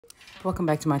Welcome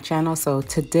back to my channel. So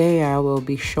today I will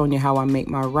be showing you how I make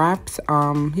my wraps.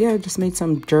 Yeah, I just made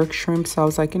some jerk shrimp, so I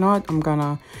was like, you know what, I'm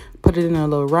gonna put it in a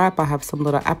little wrap. I have some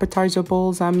little appetizer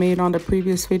bowls I made on the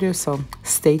previous video, so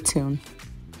stay tuned.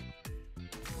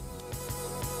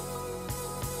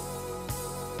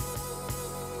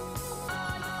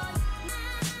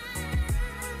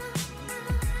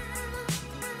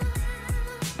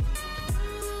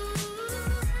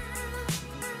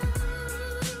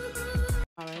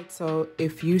 So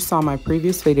if you saw my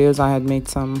previous videos, I had made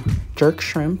some jerk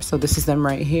shrimp. So this is them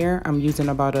right here. I'm using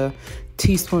about a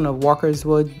teaspoon of Walker's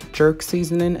Wood jerk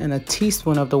seasoning and a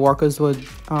teaspoon of the Walker's Wood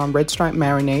red stripe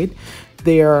marinade.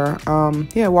 They are,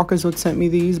 yeah, Walker's Wood sent me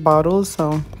these bottles,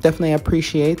 so definitely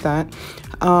appreciate that.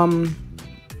 I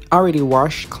already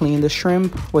washed, cleaned the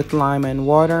shrimp with lime and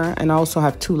water, and I also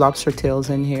have 2 lobster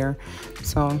tails in here.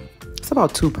 So it's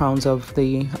about 2 pounds of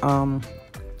the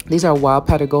these are wild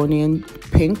Patagonian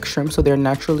pink shrimp, so they're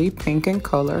naturally pink in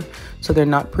color, so they're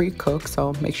not pre-cooked.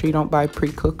 So make sure you don't buy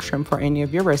pre-cooked shrimp for any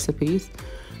of your recipes.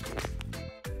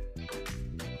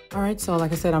 All right, so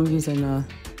like I said, I'm using a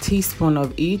teaspoon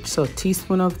of each. So a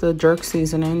teaspoon of the jerk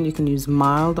seasoning, you can use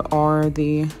mild or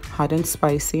the hot and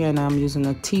spicy, and I'm using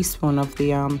a teaspoon of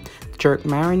the jerk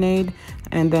marinade,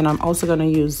 and then I'm also going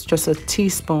to use just a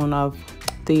teaspoon of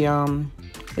the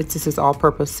this is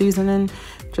all-purpose seasoning.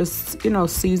 Just, you know,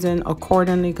 season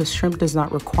accordingly because shrimp does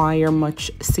not require much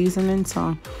seasoning.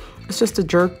 So it's just a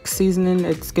jerk seasoning.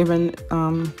 It's given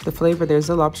the flavor. There's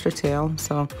a lobster tail.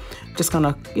 So just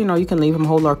gonna, you know, you can leave them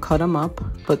whole or cut them up.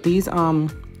 But these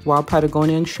wild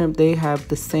Patagonian shrimp, they have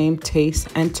the same taste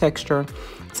and texture.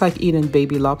 It's like eating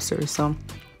baby lobsters. So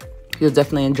you'll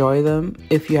definitely enjoy them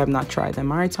if you have not tried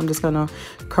them. All right, so I'm just gonna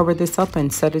cover this up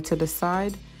and set it to the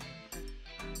side.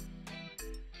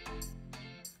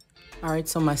 All right,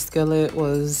 so my skillet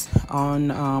was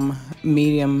on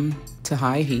medium to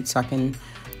high heat, so I can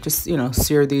just, you know,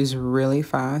 sear these really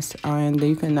fast. And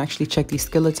you can actually check these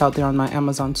skillets out there on my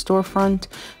Amazon storefront.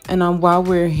 And while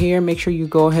we're here, make sure you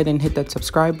go ahead and hit that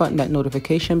subscribe button, that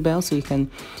notification bell, so you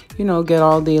can, you know, get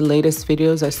all the latest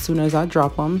videos as soon as I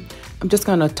drop them. I'm just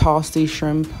gonna toss these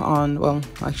shrimp on, well,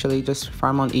 actually just fry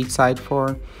them on each side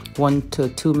for 1 to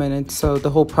 2 minutes. So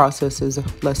the whole process is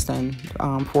less than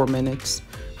 4 minutes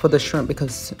for the shrimp,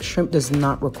 because shrimp does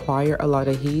not require a lot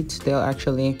of heat. They'll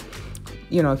actually,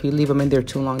 you know, if you leave them in there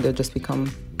too long, they'll just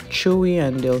become chewy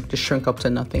and they'll just shrink up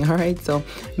to nothing. All right, so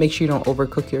make sure you don't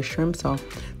overcook your shrimp. So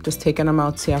just taking them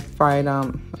out. See, I fried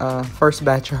first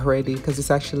batch already, because it's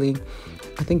actually,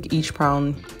 I think each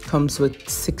pound comes with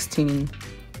 16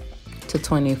 to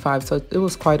 25, so it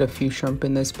was quite a few shrimp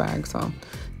in this bag. So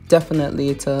definitely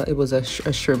it was a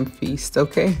shrimp feast.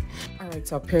 Okay, all right,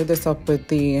 so I'll pair this up with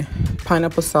the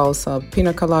pineapple salsa,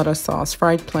 pina colada sauce,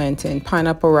 fried plantain,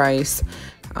 pineapple rice,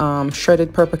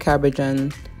 shredded purple cabbage,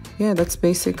 and yeah, that's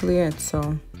basically it.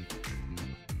 So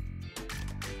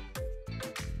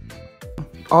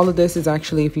all of this is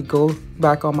actually, if you go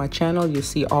back on my channel, you'll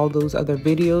see all those other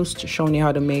videos showing you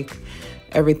how to make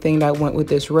everything that went with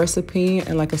this recipe.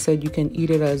 And like I said, you can eat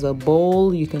it as a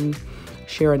bowl, you can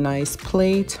share a nice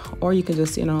plate, or you can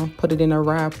just, you know, put it in a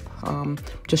wrap.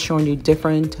 Just showing you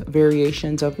different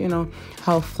variations of, you know,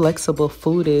 how flexible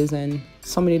food is, and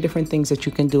so many different things that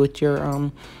you can do with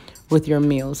your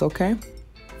meals. Okay,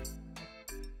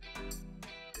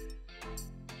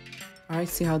 all right,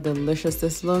 see how delicious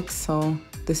this looks. So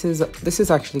this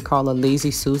is actually called a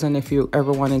Lazy Susan, if you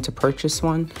ever wanted to purchase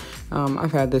one.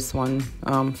 I've had this one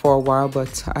for a while,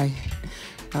 but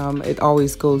it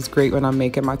always goes great when I'm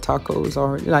making my tacos,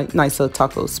 or like nice little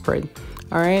taco spread.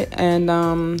 All right, and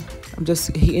I'm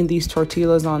just heating these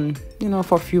tortillas on, you know,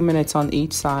 for a few minutes on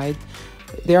each side.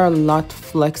 They're a lot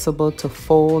flexible to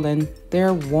fold, and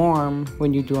they're warm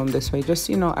when you do them this way. Just,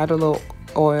 you know, add a little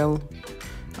oil,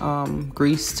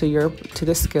 grease to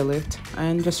the skillet,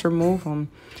 and just remove them.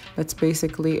 That's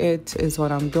basically it, is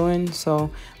what I'm doing.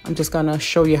 So I'm just gonna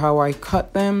show you how I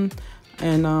cut them,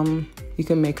 and you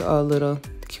can make a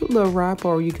cute little wrap,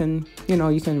 or you can, you know,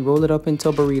 you can roll it up into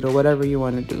a burrito, whatever you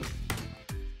want to do.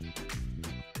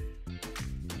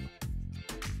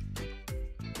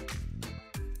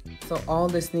 So all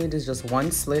this needs is just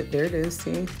one slit. There it is.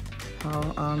 See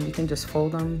how you can just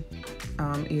fold them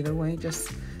either way.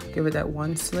 Just give it that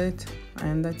one slit,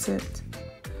 and that's it.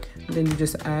 And then you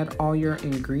just add all your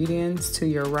ingredients to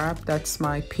your wrap. That's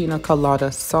my pina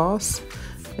colada sauce.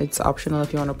 It's optional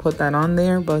if you want to put that on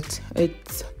there, but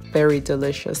it's very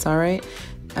delicious. All right,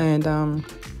 and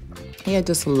yeah,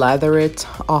 just lather it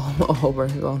all over.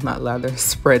 Well, not lather,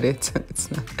 spread it.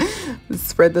 It's not,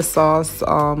 spread the sauce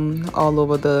all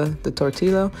over the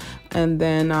tortilla, and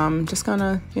then just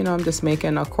gonna, I'm just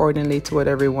making accordingly to what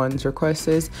everyone's request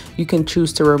is. You can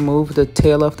choose to remove the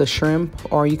tail of the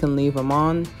shrimp, or you can leave them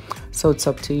on, so it's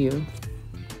up to you.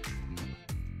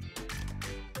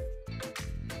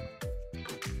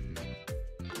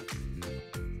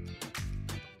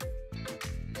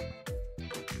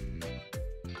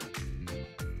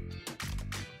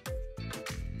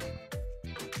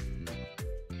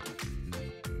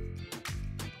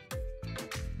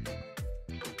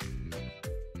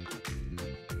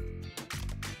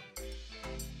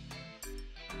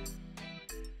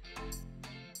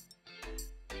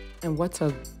 And what's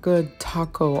a good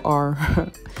taco or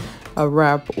a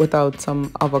wrap without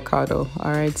some avocado?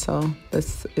 All right, so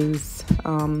this is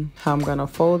how I'm gonna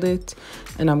fold it,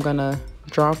 and I'm gonna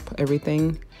drop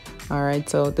everything. All right,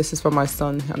 so this is for my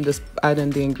son. I'm just adding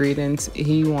the ingredients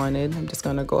he wanted. I'm just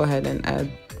gonna go ahead and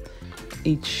add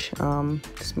each.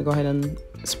 Just go ahead and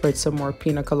spread some more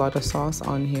pina colada sauce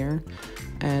on here,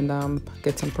 and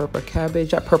get some purple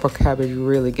cabbage. That purple cabbage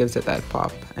really gives it that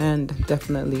pop. And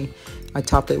definitely I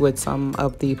topped it with some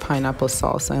of the pineapple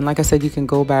salsa. And like I said, you can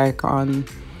go back on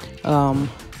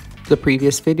the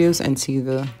previous videos and see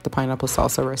the pineapple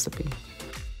salsa recipe.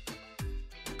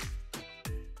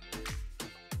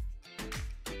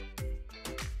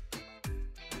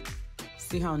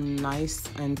 See how nice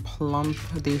and plump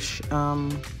these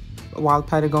wild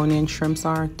Patagonian shrimps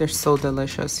are? They're so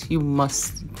delicious. You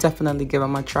must definitely give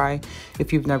them a try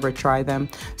if you've never tried them.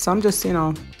 So I'm just,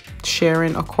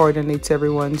 sharing accordingly to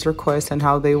everyone's request and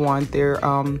how they want their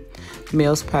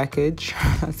meals package.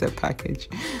 I said package.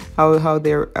 How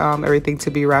their everything to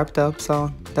be wrapped up.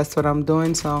 So that's what I'm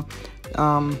doing. So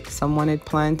some wanted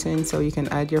plantain, so you can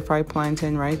add your fried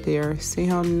plantain right there. See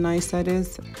how nice that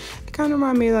is? It kind of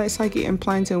reminds me like it's like eating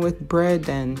plantain with bread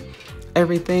and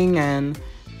everything. And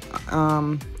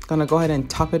gonna go ahead and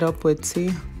top it up with, see,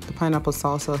 the pineapple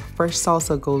salsa. Fresh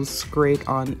salsa goes great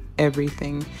on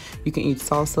everything. You can eat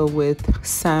salsa with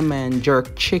salmon,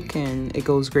 jerk chicken. It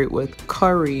goes great with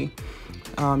curry,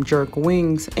 jerk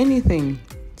wings, anything.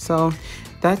 So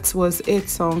that was it.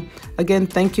 So again,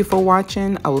 thank you for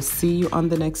watching. I will see you on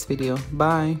the next video.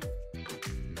 Bye.